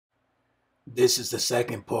This is the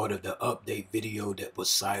second part of the update video that was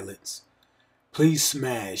silenced. Please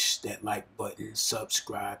smash that like button,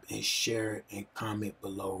 subscribe, and share and comment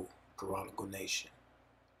below. Chronicle Nation.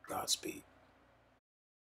 Godspeed.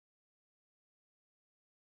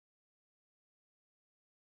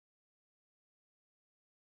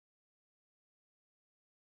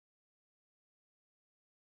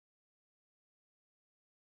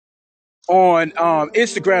 On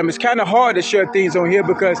Instagram, it's kind of hard to share things on here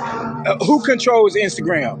because who controls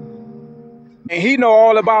Instagram? And he know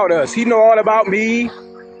all about us. He know all about me.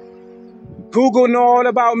 Google know all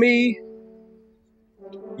about me.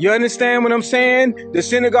 You understand what I'm saying? The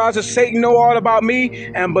synagogues of Satan know all about me.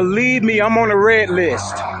 And believe me, I'm on a red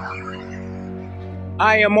list.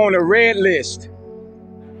 I am on a red list.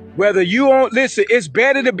 Whether you don't listen, it's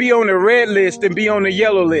better to be on the red list than be on the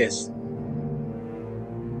yellow list.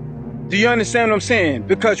 Do you understand what I'm saying?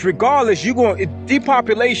 Because regardless,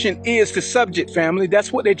 depopulation is the subject, family.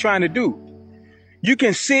 That's what they're trying to do. You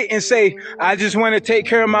can sit and say, I just want to take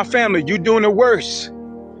care of my family. You're doing the worst.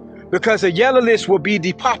 Because the yellow list will be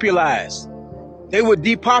depopularized. They will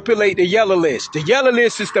depopulate the yellow list. The yellow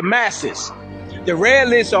list is the masses. The red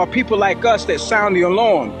list are people like us that sound the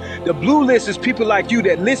alarm. The blue list is people like you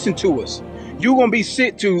that listen to us. You're going to be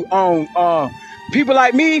sent to people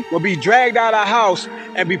like me will be dragged out of our house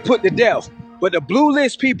and be put to death. But the blue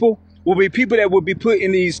list people will be people that will be put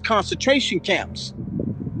in these concentration camps.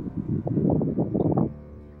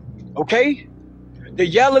 Okay? The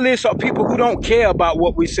yellow list are people who don't care about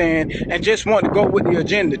what we're saying and just want to go with the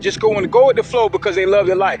agenda. Just want to go with the flow because they love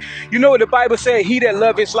their life. You know what the Bible said? He that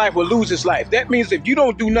loves his life will lose his life. That means if you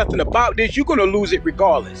don't do nothing about this, you're going to lose it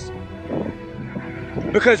regardless.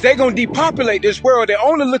 Because they're going to depopulate this world. They're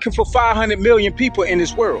only looking for 500 million people in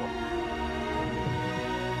this world.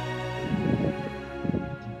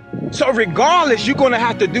 So regardless, you're going to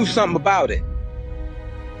have to do something about it.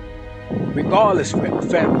 Regardless, family.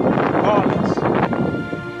 Regardless.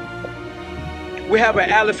 We have an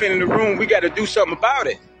elephant in the room. We got to do something about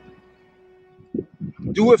it.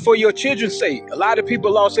 Do it for your children's sake. A lot of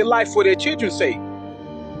people lost their life for their children's sake.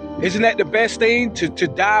 Isn't that the best thing? To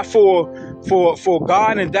die for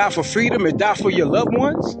God and die for freedom and die for your loved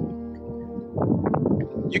ones?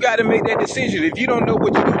 You got to make that decision. If you don't know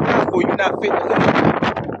what you're going to die for, you're not fit to live.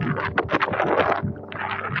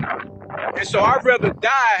 And so I'd rather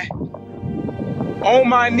die on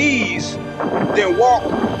my knees than walk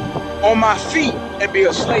on my feet and be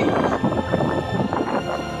a slave.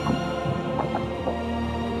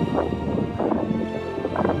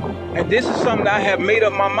 And this is something I have made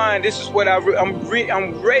up my mind. This is what I'm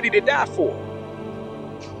ready to die for.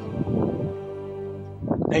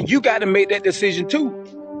 And you got to make that decision too.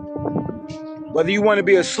 Whether you want to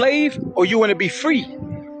be a slave or you want to be free.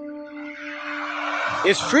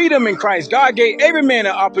 It's freedom in Christ. God gave every man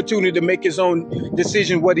an opportunity to make his own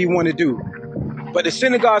decision what he want to do. But the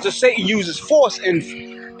synagogues of Satan uses force and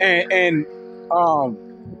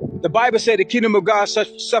the Bible said the kingdom of God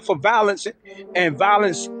suffer violence and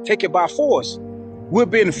violence take it by force. We're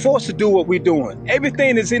being forced to do what we're doing.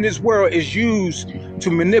 Everything that's in this world is used to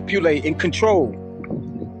manipulate and control.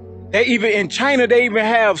 In China, they even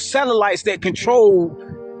have satellites that control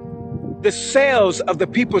the cells of the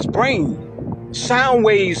people's brain. Sound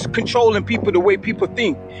waves controlling people the way people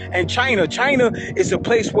think. And China is a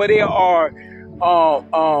place where they are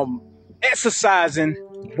exercising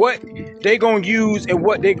what they're gonna use and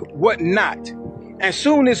what not. And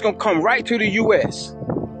soon it's gonna come right to the US.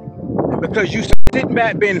 Because you sitting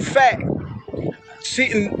back being fat,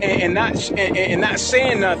 sitting and not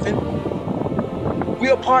saying nothing. We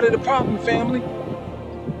are part of the problem, family.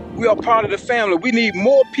 We are part of the family. We need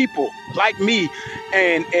more people like me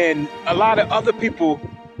and a lot of other people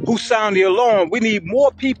who sound the alarm. We need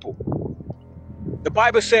more people. The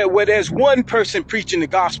Bible said where there's one person preaching the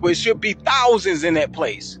gospel, it should be thousands in that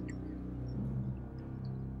place.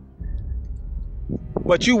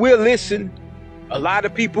 But you will listen. A lot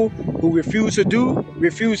of people who refuse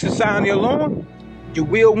to sound the alarm, you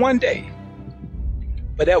will one day.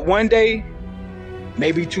 But that one day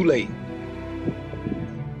may be too late.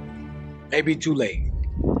 Maybe too late.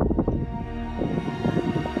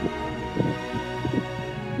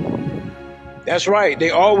 That's right.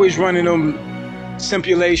 They always running them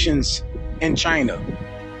simulations in China.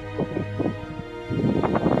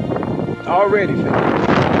 Already, family.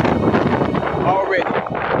 Already.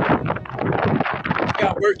 We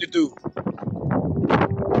got work to do. We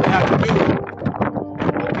have to do it.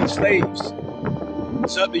 Don't be slaves.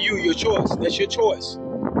 It's up to you, your choice. That's your choice.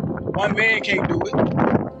 One man can't do it.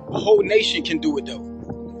 A whole nation can do it though.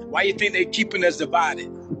 Why you think they keeping us divided?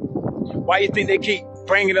 Why you think they keep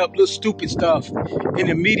bringing up little stupid stuff in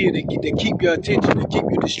the media to keep your attention, to keep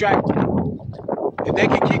you distracted. If they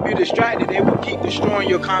can keep you distracted, they will keep destroying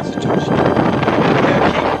your constitution.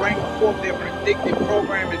 They'll keep bringing forth their predictive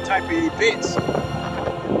programming type of events.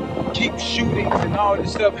 Keep shootings and all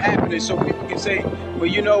this stuff happening so people can say, well,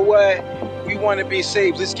 you know what? We want to be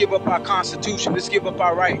saved. Let's give up our constitution. Let's give up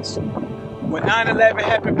our rights. When 9/11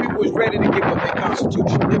 happened, people was ready to give up their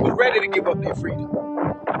constitution. They was ready to give up their freedom.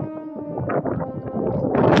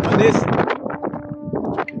 But listen,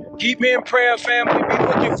 keep me in prayer, family. Be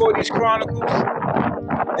looking for these chronicles.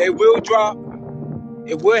 They will drop.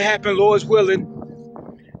 It will happen, Lord's willing.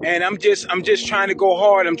 And I'm just trying to go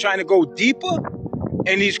hard. I'm trying to go deeper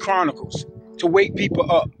in these chronicles to wake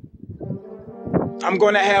people up. I'm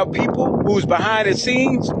going to have people who's behind the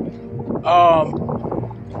scenes,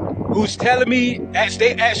 who's telling me as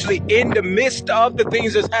they actually in the midst of the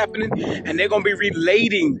things that's happening, and they're going to be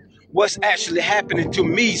relating what's actually happening to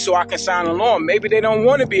me so I can sound alarm. Maybe they don't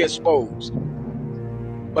want to be exposed,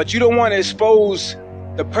 but you don't want to expose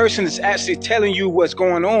the person that's actually telling you what's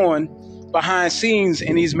going on behind scenes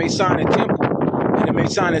in these Masonic temple and the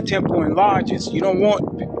Masonic temple in lodges. You don't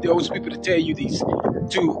want those people to tell you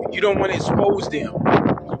you don't want to expose them.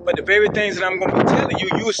 But the very things that I'm going to be telling you,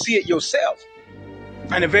 you'll see it yourself.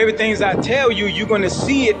 And the very things I tell you, you're going to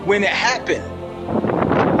see it when it happened.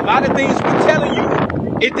 A lot of things we're telling you,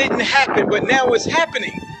 it didn't happen, but now it's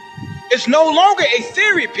happening. It's no longer a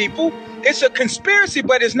theory, people. It's a conspiracy,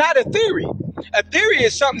 but it's not a theory. A theory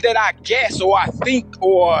is something that I guess or I think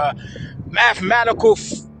or mathematical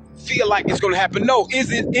feel like it's going to happen. No,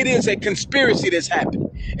 it is a conspiracy that's happening.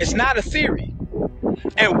 It's not a theory.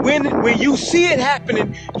 And when you see it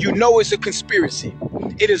happening, you know it's a conspiracy.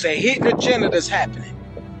 It is a hidden agenda that's happening.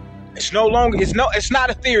 It's not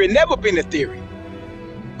a theory. It's never been a theory.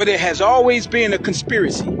 But it has always been a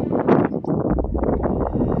conspiracy.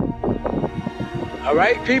 All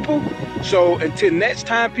right, people? So until next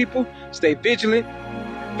time, people, stay vigilant.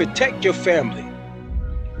 Protect your family.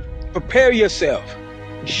 Prepare yourself.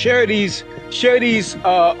 Share these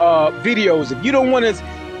videos. If you don't want to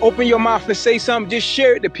open your mouth and say something, just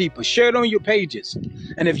share it to people. Share it on your pages.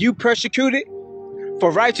 And if you persecuted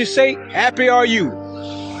for righteous sake, happy are you.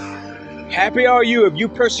 Happy are you. If you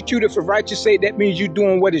persecuted for righteous sake, that means you're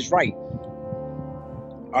doing what is right.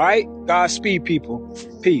 All right? Godspeed, people.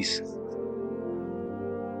 Peace.